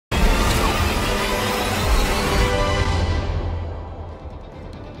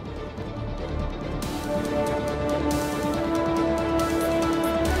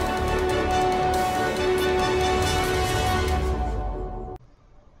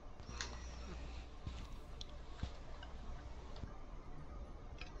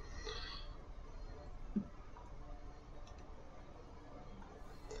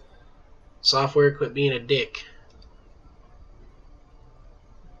Software, quit being a dick.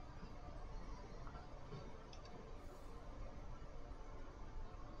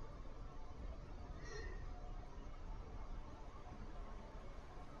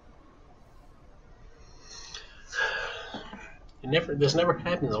 This never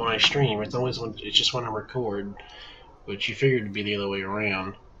happens when I stream. It's always it's just when I record, which you figured to be the other way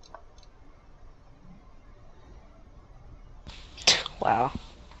around. Wow.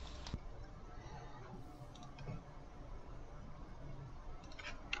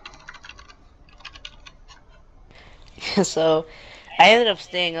 So, I ended up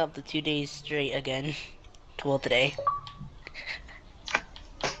staying up the 2 days straight again. Well, today.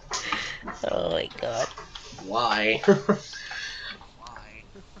 Oh my god. Why?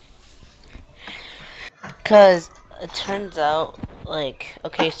 Because it turns out, like,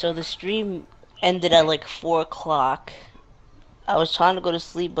 okay, so the stream ended at like 4 o'clock. I was trying to go to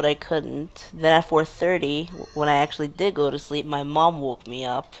sleep, but I couldn't. Then at 4:30, when I actually did go to sleep, my mom woke me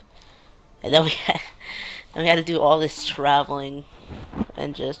up. And then we had to do all this traveling.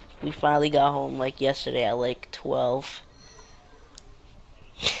 And we finally got home like yesterday at like 12.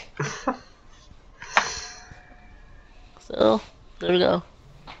 So, there we go.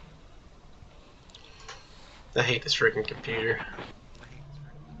 I hate this freaking computer.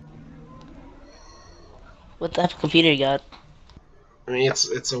 What type of computer you got? I mean,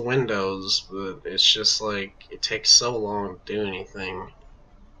 it's a Windows, but it's just like it takes so long to do anything.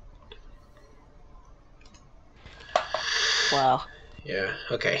 Wow. Yeah,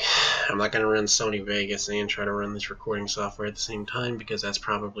 okay. I'm not gonna run Sony Vegas and try to run this recording software at the same time because that's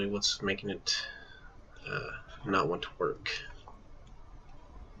probably what's making it not want to work.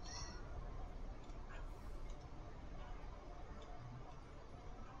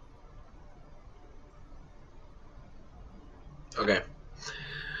 Okay.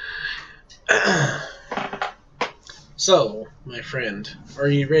 So, my friend, are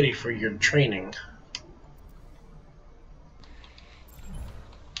you ready for your training?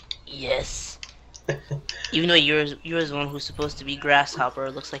 Yes. Even though you're the one who's supposed to be grasshopper,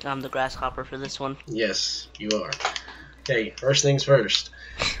 it looks like I'm the grasshopper for this one. Yes, you are. Okay, first things first.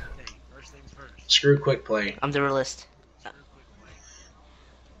 Screw quick play. I'm the realist.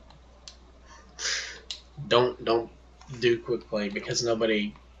 Don't do quick play because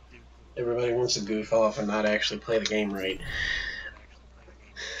everybody wants to goof off and not actually play the game right.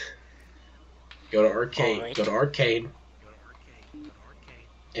 Go to arcade. Right. Go to arcade.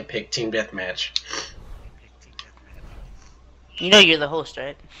 And pick team deathmatch. You know you're the host,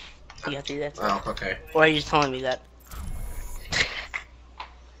 right? You have to do that. Oh, okay. Or are you just telling me that?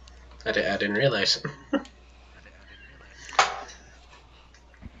 I didn't realize.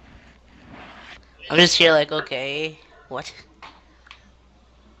 I'm just here like, okay, what?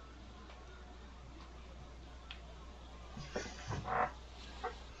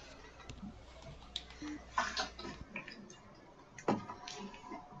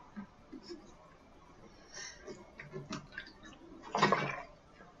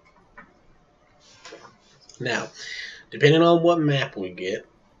 Now, depending on what map we get,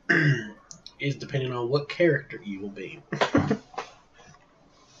 is depending on what character you will be.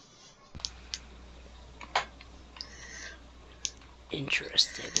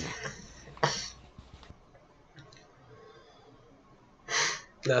 Interesting.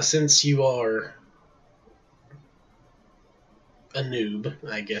 Now, since you are a noob,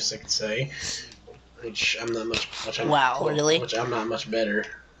 I guess I could say, which I'm not much. Wow, really? Which I'm not much better.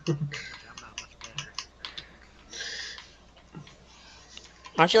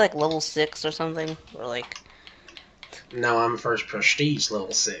 Aren't you like level 6 or something? Or like... No, I'm first prestige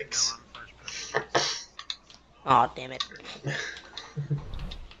level 6. Aw, damn it.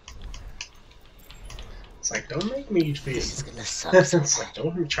 It's like, don't make me feel... This is gonna suck. It's like,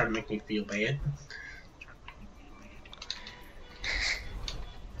 don't try to make me feel bad.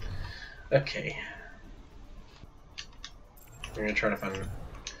 Okay. We're gonna try to find... I'm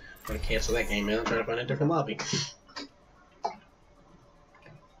gonna cancel that game out and try to find a different lobby.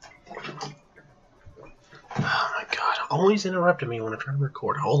 Oh my god, always interrupting me when I'm trying to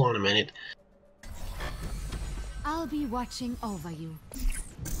record. Hold on a minute. I'll be watching over you.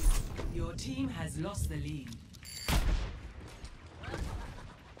 Your team has lost the lead.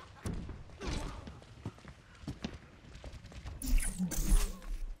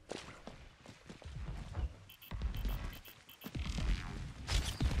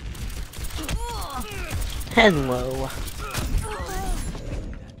 Hello.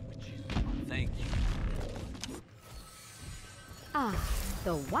 Thank you. Ah,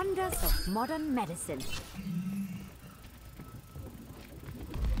 the wonders of modern medicine.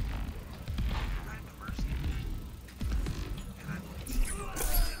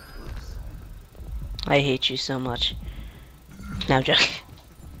 I hate you so much. No, I'm joking.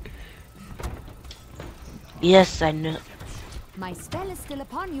 Yes, I know. My spell is still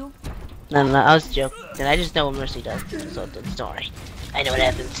upon you. No, I was joking. I just know what Mercy does, so don't worry. I know what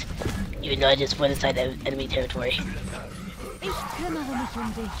happens. Even though I just went inside enemy territory. Ich kümmere mich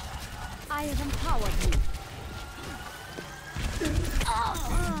um dich. I have empowered you.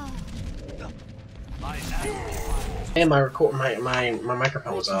 And my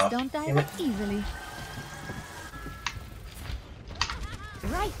microphone was off. Don't die Damn it. easily.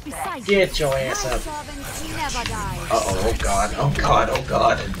 Right beside you. Get your ass My up. servants never die. Uh-oh, oh god, oh god, oh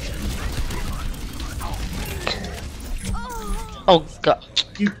god. Oh god.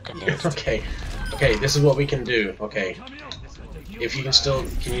 Okay. Okay, this is what we can do. Okay. If you can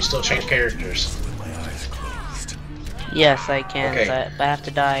you still change characters? Yes, I can. Okay. But I have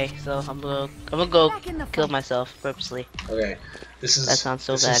to die, so I'm gonna go kill myself purposely. Okay. This is That sounds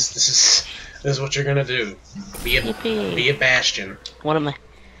so this bad. This is what you're gonna do. Be a bastion. What am I?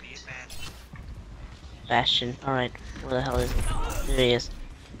 Bastion. Alright. Where the hell is it? There he is.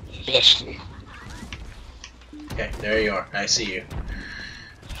 Bastion. Okay, there you are. I see you.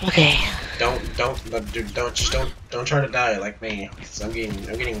 Okay. Don't try to die like me. 'Cause I'm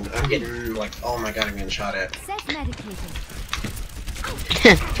getting like, oh my god, I'm getting shot at. Self-medicated.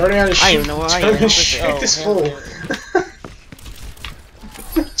 Turn around and shoot. I don't even know where I am. Turn and shoot Oh, this hell fool.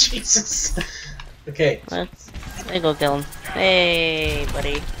 Jesus. Okay. Let's go kill him. Hey,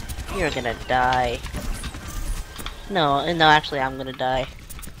 buddy. You're gonna die. No, actually I'm gonna die.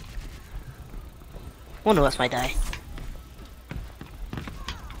 One of us might die.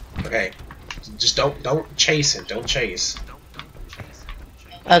 Okay. Just don't chase it. Don't chase.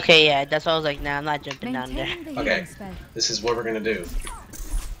 Okay, yeah, that's why I was like, nah, I'm not jumping down there. Maintain the Okay. healing spell. This is what we're gonna do.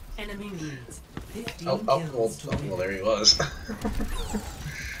 Enemy needs 15 Well, there he was.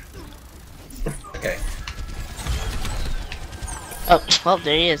 Okay. Oh, well,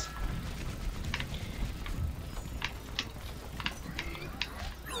 there he is.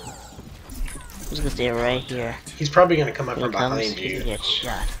 I'm just gonna stay right here. He's probably gonna come up Here from he comes, behind he's you. gonna get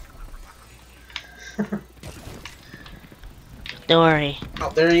shot. Don't worry,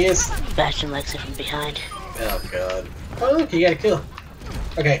 Oh, there he is. Bastion likes it from behind. Oh god. Oh look, he got a kill.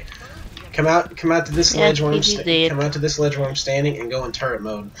 Okay. Come out to this Yeah, ledge where he's dead. come out to this ledge where I'm standing and go in turret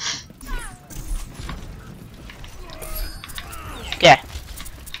mode. Yeah.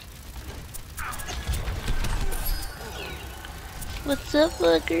 What's up,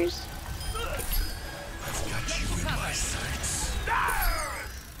 fuckers?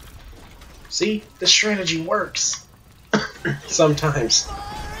 See? The strategy works. Sometimes.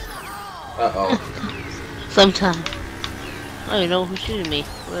 Uh-oh. Sometime. I don't even know who's shooting me.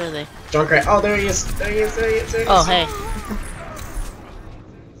 Where are they? Junkrat. Oh, there he is. There he is. There he is. There he is. Oh, hey.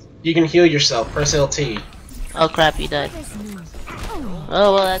 You can heal yourself. Press LT. Oh crap, you died. This moon. Oh,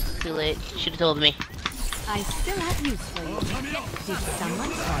 Oh, well, that's too late. Should've told me. I still have use for you. Did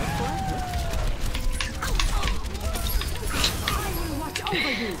someone call for it? Watch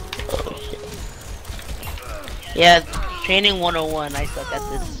over you. Yeah, training 101. I suck at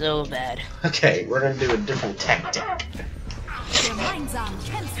this so bad. Okay, we're gonna do a different tactic. Your mind's on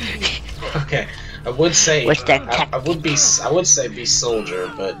Kempsey. Okay, I would say What's that I would say be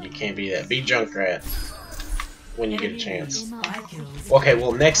soldier, but you can't be that. Be Junkrat when you get a chance. 5 kills. Okay,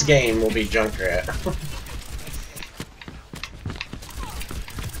 well next game will be Junkrat.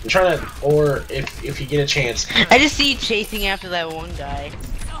 I'm trying to, or if you get a chance. I just see you chasing after that one guy.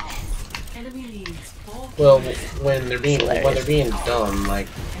 Enemy needs 4 Well, when they're being Hilarious. dumb, like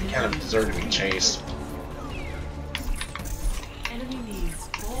you kind of deserve to be chased. Enemy needs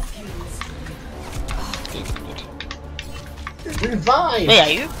 4 kills. Revive. Wait, are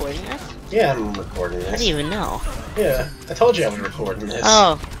you recording this? Yeah, I'm recording I this. didn't even know. Yeah, I told you I was recording this.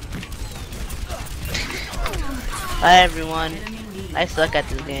 Oh. Hi everyone. I suck at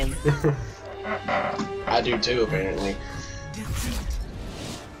this game. I do too, apparently.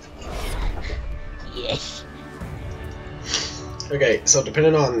 Yes. Okay, so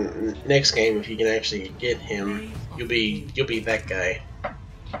depending on next game, if you can actually get him, you'll be that guy.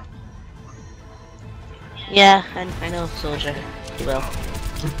 Yeah, I know Soldier. Well.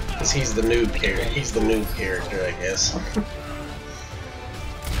 Cause he's the noob character. He's the noob character, I guess. I've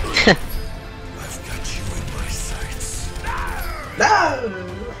got you in my sights. No.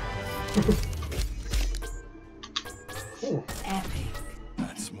 Ooh. Epic.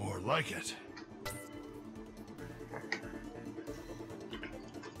 That's more like it.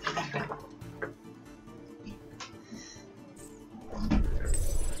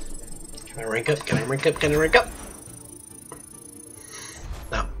 Can I rank up? Can I rank up? Can I rank up?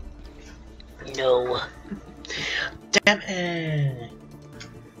 No. No. Damn it!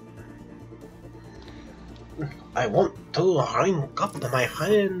 I want to rank up my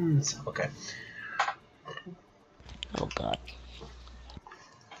friends. Okay. Oh god.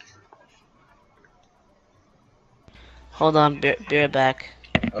 Hold on, be right back.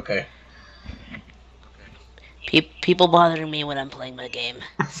 Okay. People bothering me when I'm playing my game.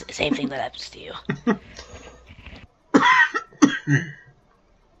 Same thing that happens to you.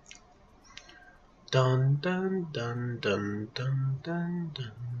 Dun dun dun dun dun dun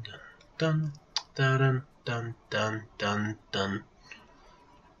dun dun dun dun dun dun dun.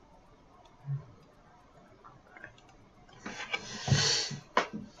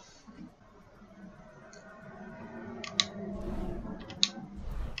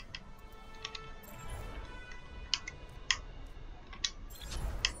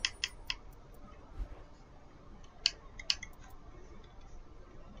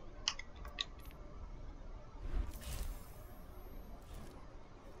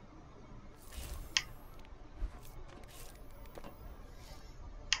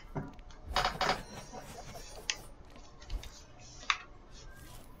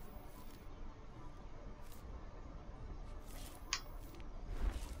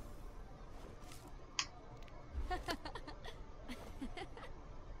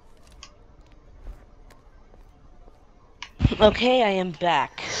 Okay, I am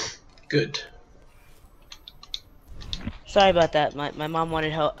back. Good. Sorry about that. My mom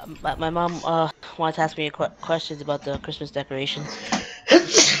wanted help. My mom wanted to ask me questions about the Christmas decorations.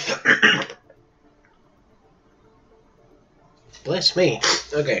 Bless me.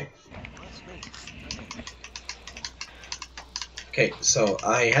 Okay. Okay, so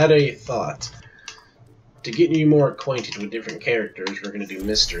I had a thought. To get you more acquainted with different characters, we're going to do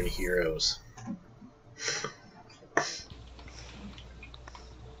mystery heroes.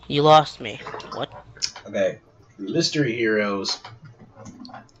 You lost me. What? Okay. Mystery heroes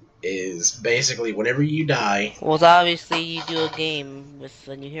is basically whenever you die. Well, obviously you do a game with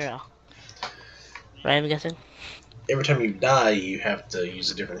a new hero. Right, I'm guessing? Every time you die, you have to use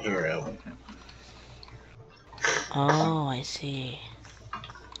a different hero. Oh, I see.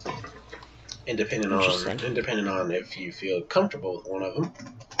 And depending Interesting. on if you feel comfortable with one of them,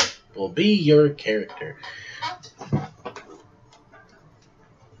 will be your character.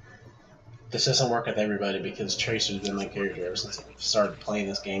 This doesn't work with everybody because Tracer's been my character ever since I started playing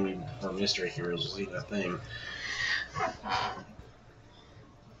this game, even before Mystery Heroes was even a thing.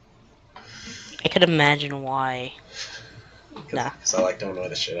 I could imagine why. Nah. Because I like to annoy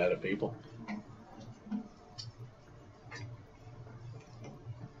the shit out of people.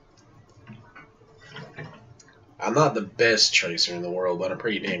 I'm not the best Tracer in the world, but I'm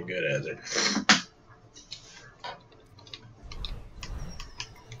pretty damn good at it.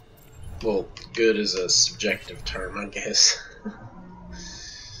 Well, good is a subjective term, I guess.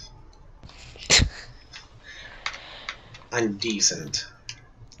 I'm decent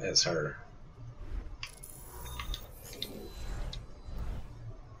as her.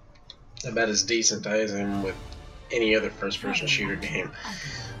 About as decent as I am with any other first-person shooter game.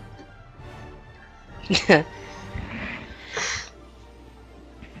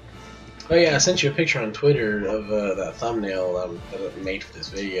 Oh yeah, I sent you a picture on Twitter of that thumbnail that I made for this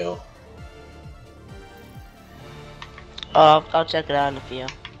video. Oh, I'll check it out in a few.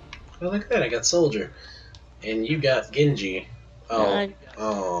 Oh, look at that, I got Soldier. And you got Genji. Oh. Uh,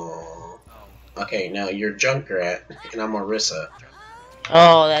 Oh. Okay, now you're Junkrat, and I'm Orisa.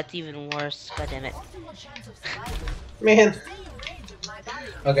 Oh, that's even worse. God damn it. Man.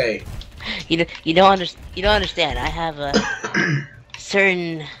 Okay. You don't understand. I have a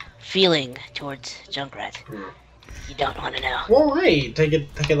certain feeling towards Junkrat. You don't want to know. Well, hey, take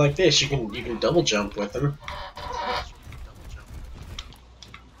it like this. You can double jump with him.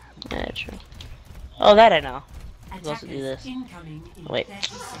 Yeah, true. Oh, that I know. I'm supposed to do this. Wait.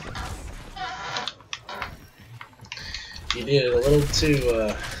 You did it a little too,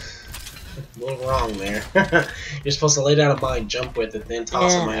 a little wrong there. You're supposed to lay down a mine, jump with it, then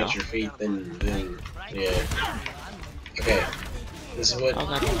toss a mine at your feet, then, yeah. Okay. This is what,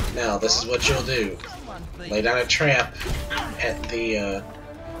 now, this is what you'll do. Lay down a trap at the,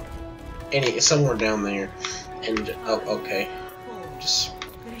 somewhere down there, and, oh, okay. Just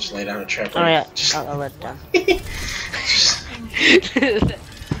lay down a trap. Oh yeah, I'll let it down.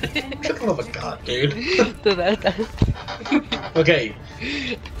 For the love of God, dude. Okay.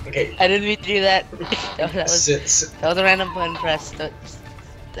 Okay. I didn't mean to do that. That was a random button press.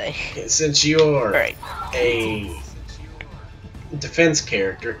 Since you're Right. a defense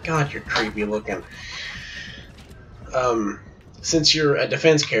character, God, you're creepy looking. Since you're a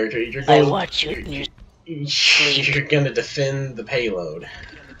defense character, you're I going. watch you in your You're gonna defend the payload.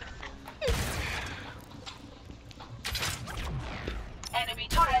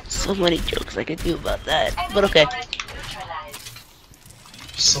 So many jokes I could do about that, but okay.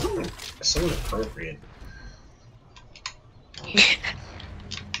 So inappropriate.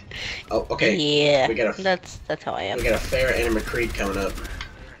 Oh, okay. Yeah, We got a that's how I am. we got a fair Anna Creed coming up.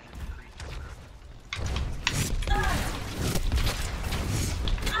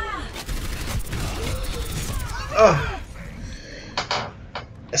 Oh,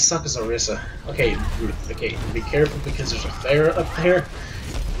 that sucks, Orisa. Okay, be careful because there's a fair up there,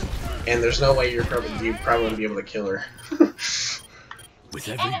 and there's no way you probably won't be able to kill her. With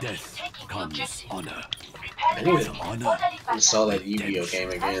every death comes honor. I need to Honor. install that Yu-Gi-Oh game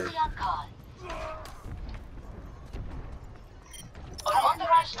again.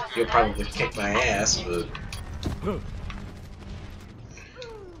 You'll probably kick my ass, but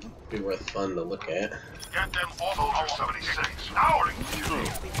be worth fun to look at. Get them off Soldier 76. Now!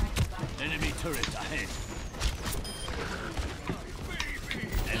 Enemy turret ahead.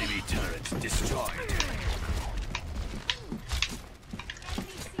 Enemy turret destroyed.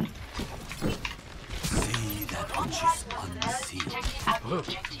 See that which is unseen.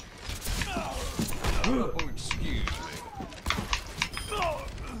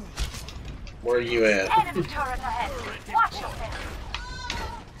 Where are you at?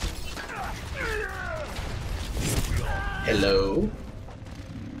 Hello?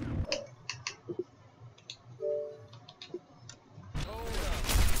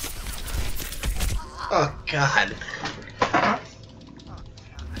 Oh god.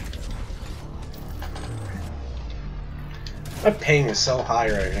 My ping is so high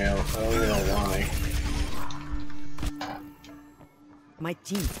right now. I don't even know why. My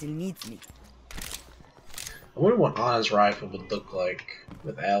team still needs me. I wonder what Anna's rifle would look like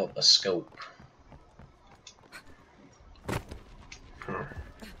without a scope.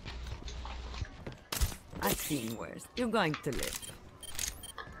 I've seen worse. You're going to live.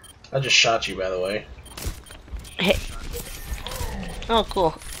 I just shot you, by the way. Hey. Oh,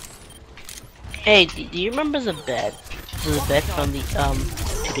 cool. Hey, do you remember the bet? The bet from the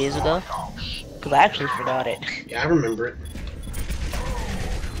 2 days ago? Cause I actually forgot it. Yeah, I remember it.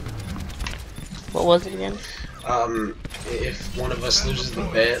 What was it again? If one of us loses the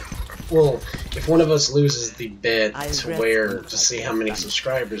bet, well, if one of us loses the bet to where to see how many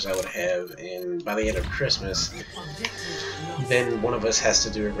subscribers I would have, and by the end of Christmas, then one of us has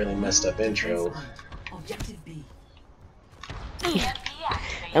to do a really messed up intro. Objective B.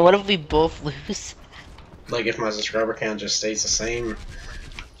 And what if we both lose? Like if my subscriber count just stays the same.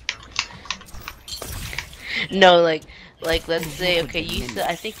 No, like let's say, okay, you said,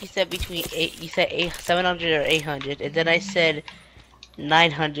 I think you said between 700 or 800, and then I said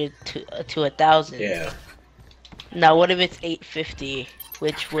 900 to 1,000. Yeah. Now what if it's 850,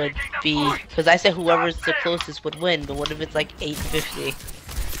 which would be, because I said whoever's the closest would win, but what if it's like 850?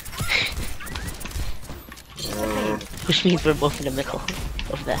 Which means we're both in the middle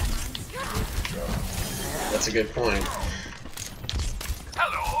of that. That's a good point.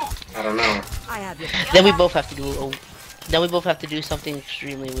 I don't know. I have you. Then we both have to do something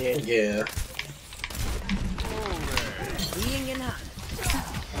extremely weird. Yeah. Being in hand.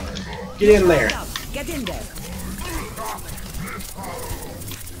 Get in there. Get in there.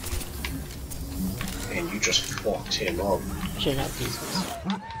 And you just fucked him up. Should not do this.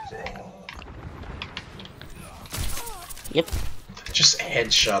 Yep. Just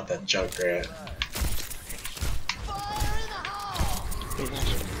headshot that Junkrat. Pretty much.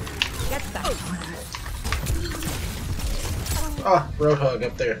 Get that. Ah, Roadhog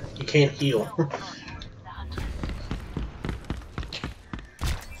up there. He can't heal.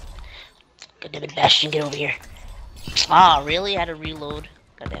 God damn it, Bastion, get over here. Ah, really? I had to reload.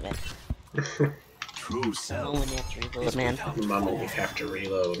 God damn it. True Oh, self. when you have to reload, man. Mama, we have to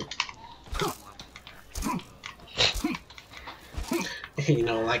reload. You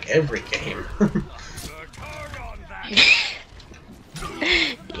know, like every game.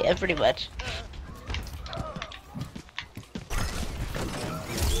 Yeah, pretty much.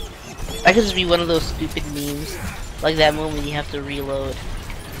 I could just be one of those stupid memes, like that moment you have to reload.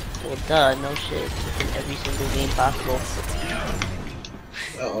 Well, duh, no shit. It's in every single game possible.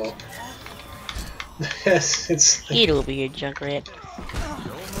 Uh oh. Yes, it's. Get over here, Junkrat.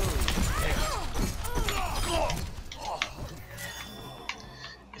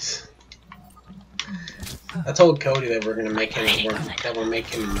 I told Cody that we're gonna make him we're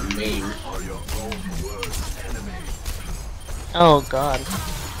making him a meme. Oh god.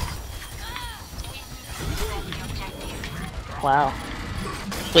 Wow.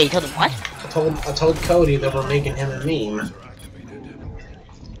 Wait, you told him what? I told Cody that we're making him a meme.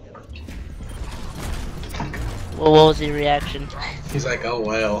 Well, what was his reaction? He's like, oh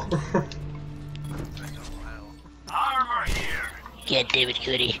well. Armor here. God damn it,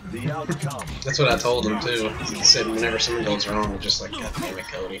 Cody. The outcome. That's what I told him too. He said whenever something goes wrong, just like, God damn it,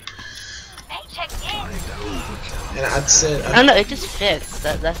 Cody. And I said, I don't know, it just fits.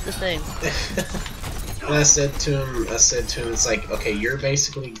 That's the thing. and I said to him, it's like, okay, you're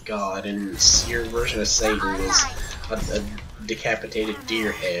basically God, and your version of Satan is a decapitated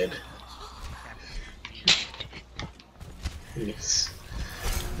deer head. Yes.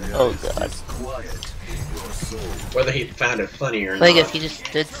 Oh god. Whether he found it funny or So I not. guess he just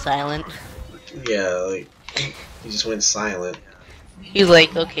stood silent. Yeah, like, he just went silent. He's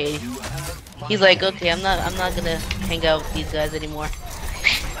like, okay. He's like, okay, I'm not gonna hang out with these guys anymore.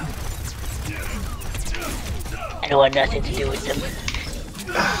 I don't want nothing to do with them.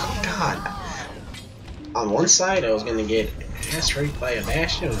 Oh, God. On one side, I was gonna get ass raped by a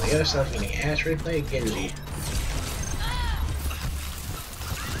Bastion, on the other side, I was gonna get ass raped by a Genji.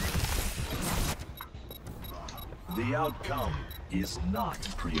 The outcome is not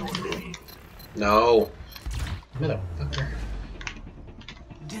preordained. No. Motherfucker.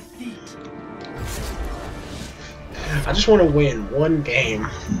 Defeat. I just want to win one game.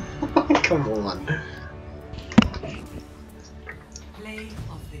 Come on. Play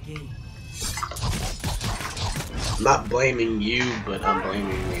of the game. I'm not blaming you, but I'm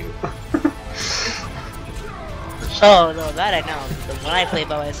blaming you. Oh no, that I know. Because when I play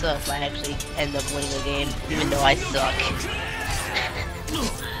by myself, I actually end up winning the game, even though I suck.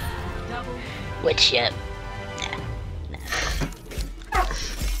 Which, yeah.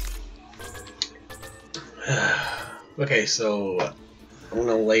 Okay, so I'm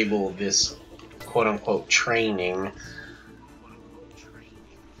gonna label this quote-unquote training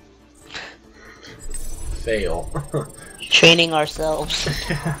fail. Training ourselves.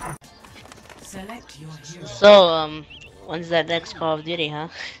 Select your hero. So, when's that next Call of Duty, huh?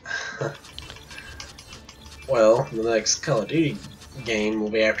 Well, the next Call of Duty game will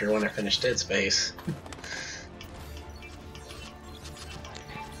be after when I finish Dead Space.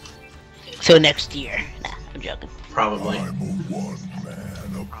 So next year. Nah, I'm joking. Probably. I'm a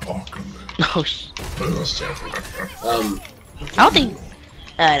one-man apocalypse. Oh sh. I was joking. I don't think.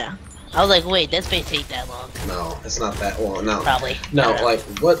 I don't know. I was like, wait, Dead Space ain't that long. No, it's not that long. No. Probably. No, I don't know. like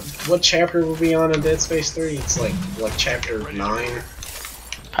what chapter will be on in Dead Space 3? It's like chapter 9.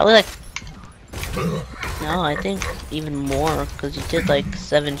 Probably like. No, I think even more, because you did like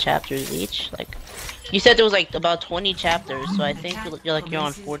 7 chapters each. Like, you said there was like about 20 chapters, so I think you're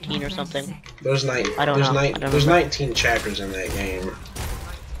on 14 or something. There's nine. I don't know. I don't There's remember. 19 chapters in that game.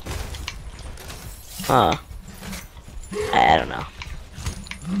 Huh. I don't know.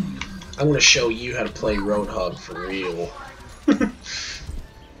 I'm gonna show you how to play Roadhog for real.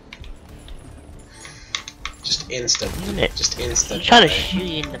 Just insta. I'm trying to shoot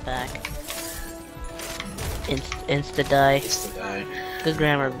you in the back. Insta die. Insta die. Good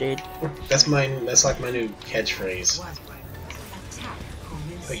grammar, dude. That's like my new catchphrase.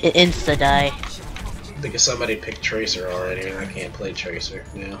 Insta die. Because somebody picked Tracer already, and I can't play Tracer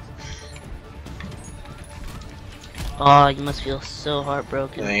now. Oh, you must feel so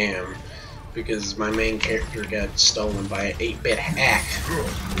heartbroken. I am. Because my main character got stolen by an 8-bit hack.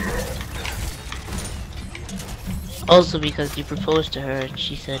 Also because you proposed to her and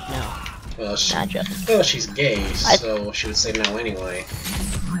she said no. Well, Not joking. well, she's gay, so she would say no anyway.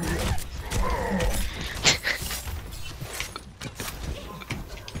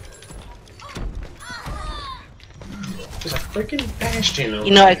 There's a freaking Bastion over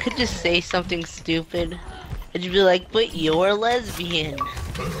You know, I there. could just say something stupid. And you'd be like, but you're lesbian.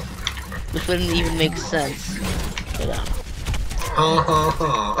 Which wouldn't even make sense. You know. Ha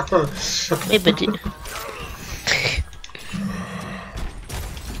ha ha. Wait, but did...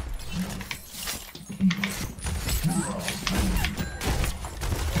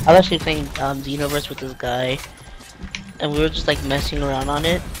 I was actually playing Xenoverse with this guy, and we were just like messing around on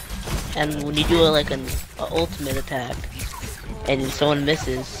it. And when you do an ultimate attack, and someone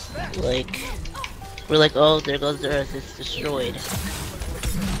misses, like we're like, oh, there goes the Earth, it's destroyed.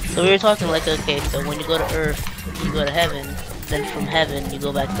 So we were talking like, okay, so when you go to Earth, you go to heaven, then from heaven you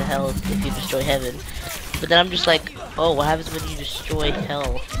go back to hell if you destroy heaven. But then I'm just like, oh, what happens when you destroy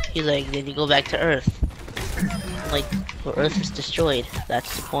hell? He's like, then you go back to Earth. I'm like, well, Earth is destroyed.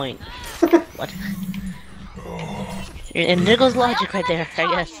 That's the point. What? And there goes logic right there,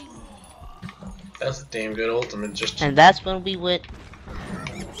 I guess. That's a damn good ultimate. Just And that's when we went.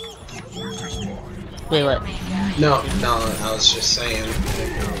 Wait, what? No, I was just saying.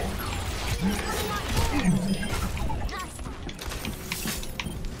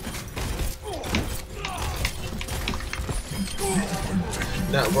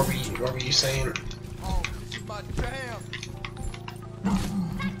 No, what were you saying?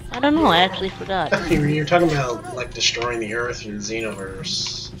 I don't know, I actually forgot. You're talking about, like, destroying the Earth in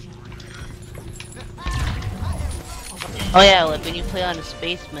Xenoverse. Oh yeah, like when you play on a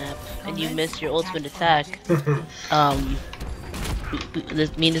space map and you miss your ultimate attack, me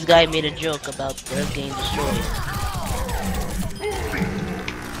and this guy made a joke about the Earth getting destroyed.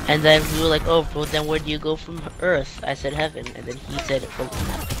 And then we were like, oh, well then where do you go from Earth? I said heaven, and then he said from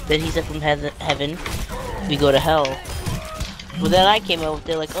heaven, we go to hell. Well then I came up with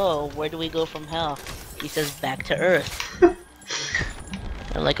it like, oh, where do we go from hell? He says back to Earth.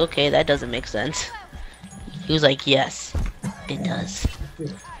 I'm like, okay, that doesn't make sense. He was like, yes, it does.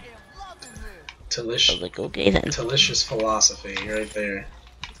 I was like, okay then. Delicious philosophy right there.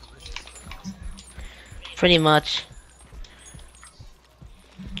 Pretty much.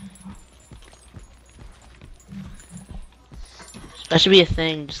 That should be a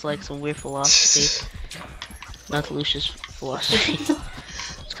thing, just like some weird philosophy. Neltilucious philosophy.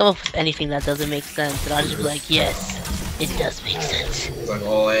 Just come up with anything that doesn't make sense, and I'll just be like, yes, it does make sense. It's like,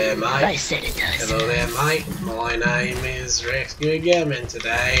 oh there, mate. I said it does. Hello there, mate. My name is Rescue Gammon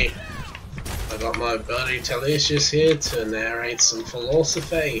today. I got my buddy Delicious here to narrate some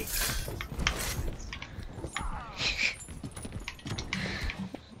philosophy.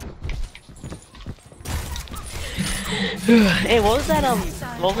 Hey, what was that,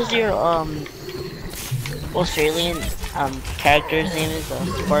 what was your, Australian, character's name is,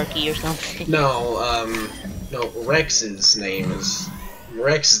 Sparky or something? No, Rex's name is...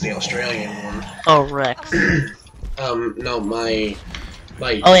 Rex is the Australian one. Oh, Rex. No, my...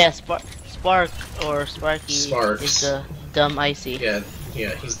 Oh yeah, Spark or Sparky Sparks. is the dumb icy. Yeah,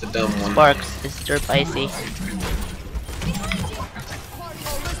 he's the dumb one. Sparks is derp icy.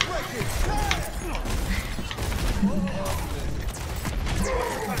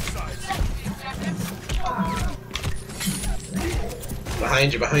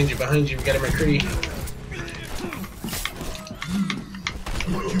 Behind you, we got a McCree.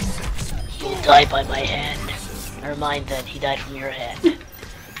 He died by my hand. Never mind that, he died from your hand.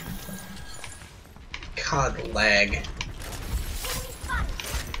 God, lag.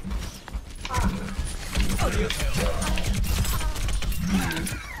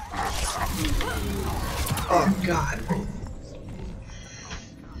 Oh God.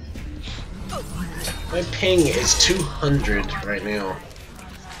 My ping is 200 right now.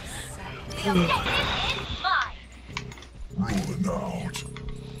 Rolling out.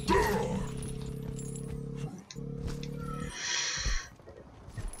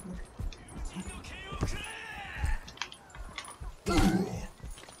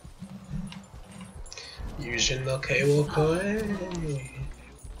 Using the K-Walkway.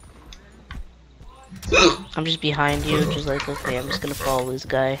 I'm just behind you, just like, okay, I'm just gonna follow this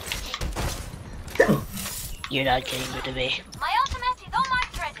guy. You're not getting rid of me. My ultimate is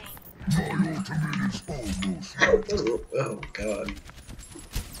almost ready. My ultimate is almost ready. Oh God.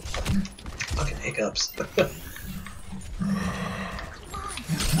 Fucking hiccups.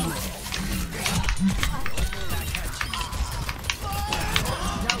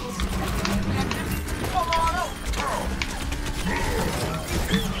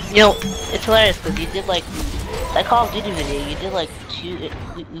 You know, it's hilarious because you did like that Call of Duty video. You did like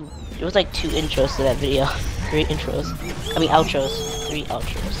it was like 2 intros to that video. 3 intros. I mean outros. 3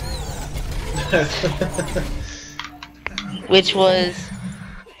 outros. Which was,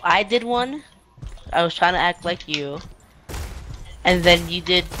 I did one. I was trying to act like you, and then you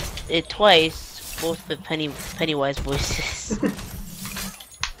did it twice, both with Pennywise voices.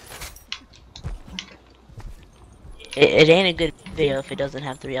 It ain't a good video if it doesn't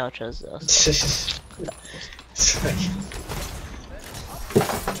have 3 outros though. So.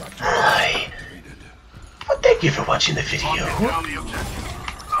 Hi. Well, thank you for watching the video. Down the objective.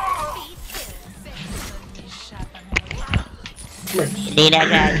 And then I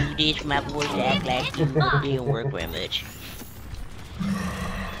gotta do this for my voice to act like it didn't work very much.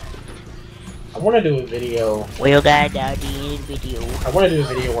 I want to do a video. Well, guys, I did a video. I want to do a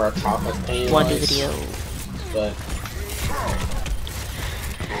video where I talk like Pennywise. Want to do video? But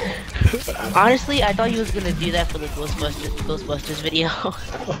honestly, I thought you was gonna do that for the Ghostbusters video.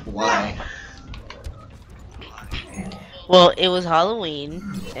 Why? Well, it was Halloween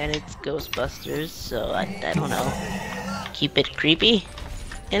and it's Ghostbusters, so I don't know. Keep it creepy,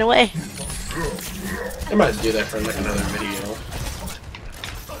 in a way. I might do that for like another video.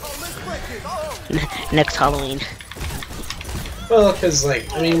 Next Halloween. Well, because,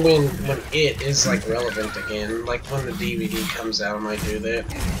 like, I mean, when it is, like, relevant again, like, when the DVD comes out, I might do that.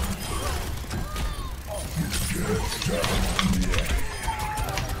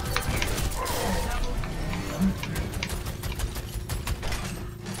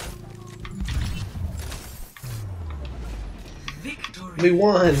 Victory. We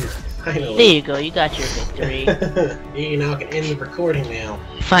won! Finally. There you go, you got your victory. You now can end the recording now.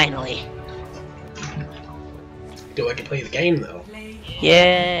 Finally. Do I can play the game, though? Play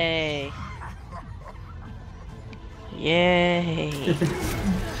Yay. Yay.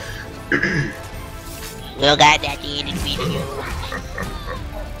 Well, got that the end of the video.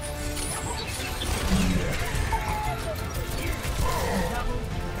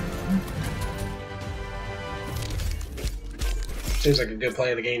 Seems like a good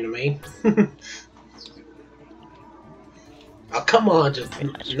play of the game to me. Oh, come on,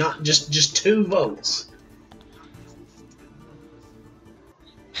 just 2 votes.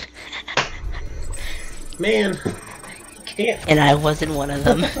 Man, can't. And I wasn't one of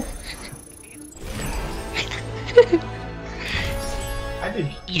them. I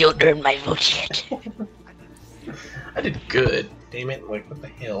did. You don't earn my vote yet. I did good. Damn it! Like, what the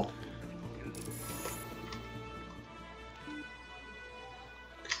hell?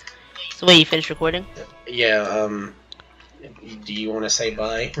 So wait, you finished recording? Yeah. Do you want to say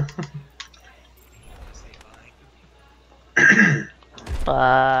bye?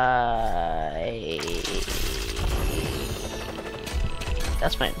 Bye.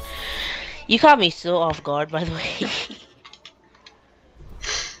 That's fine. You caught me so off guard, by the way.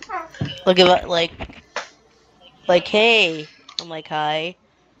 Look at like, hey. I'm like, hi.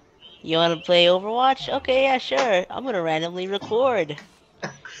 You wanna play Overwatch? Okay, yeah, sure. I'm gonna randomly record.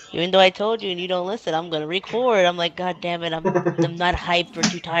 Even though I told you and you don't listen, I'm gonna record. I'm like, god damn it, I'm not hyped or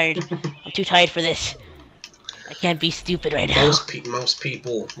too tired. I'm too tired for this. I can't be stupid right now. Most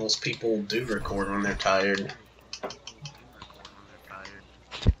people do record when they're tired.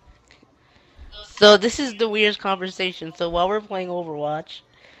 So this is the weirdest conversation. So while we're playing Overwatch,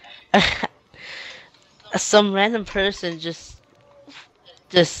 some random person just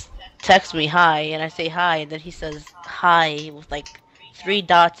texts me hi, and I say hi, and then he says hi with like 3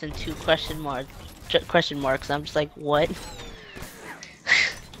 dots and 2 question marks. I'm just like, what?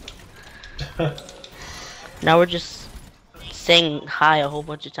 Now we're just saying hi a whole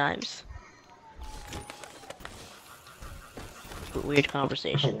bunch of times. Weird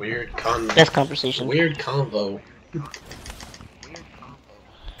conversation. Best conversation. Weird convo.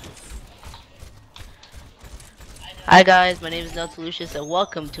 Hi guys, my name is Neltilucious, and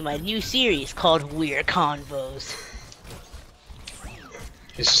welcome to my new series called Weird Convos.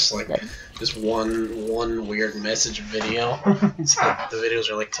 It's just like just one weird message video. It's like, the videos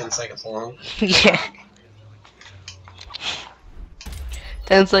are like 10 seconds long. Yeah.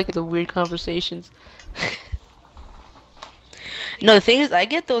 10 seconds of weird conversations. No, the thing is, I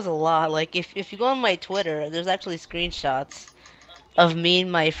get those a lot. Like, if you go on my Twitter, there's actually screenshots of me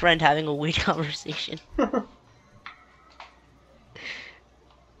and my friend having a weird conversation.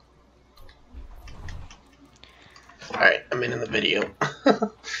 Alright, I'm in the video.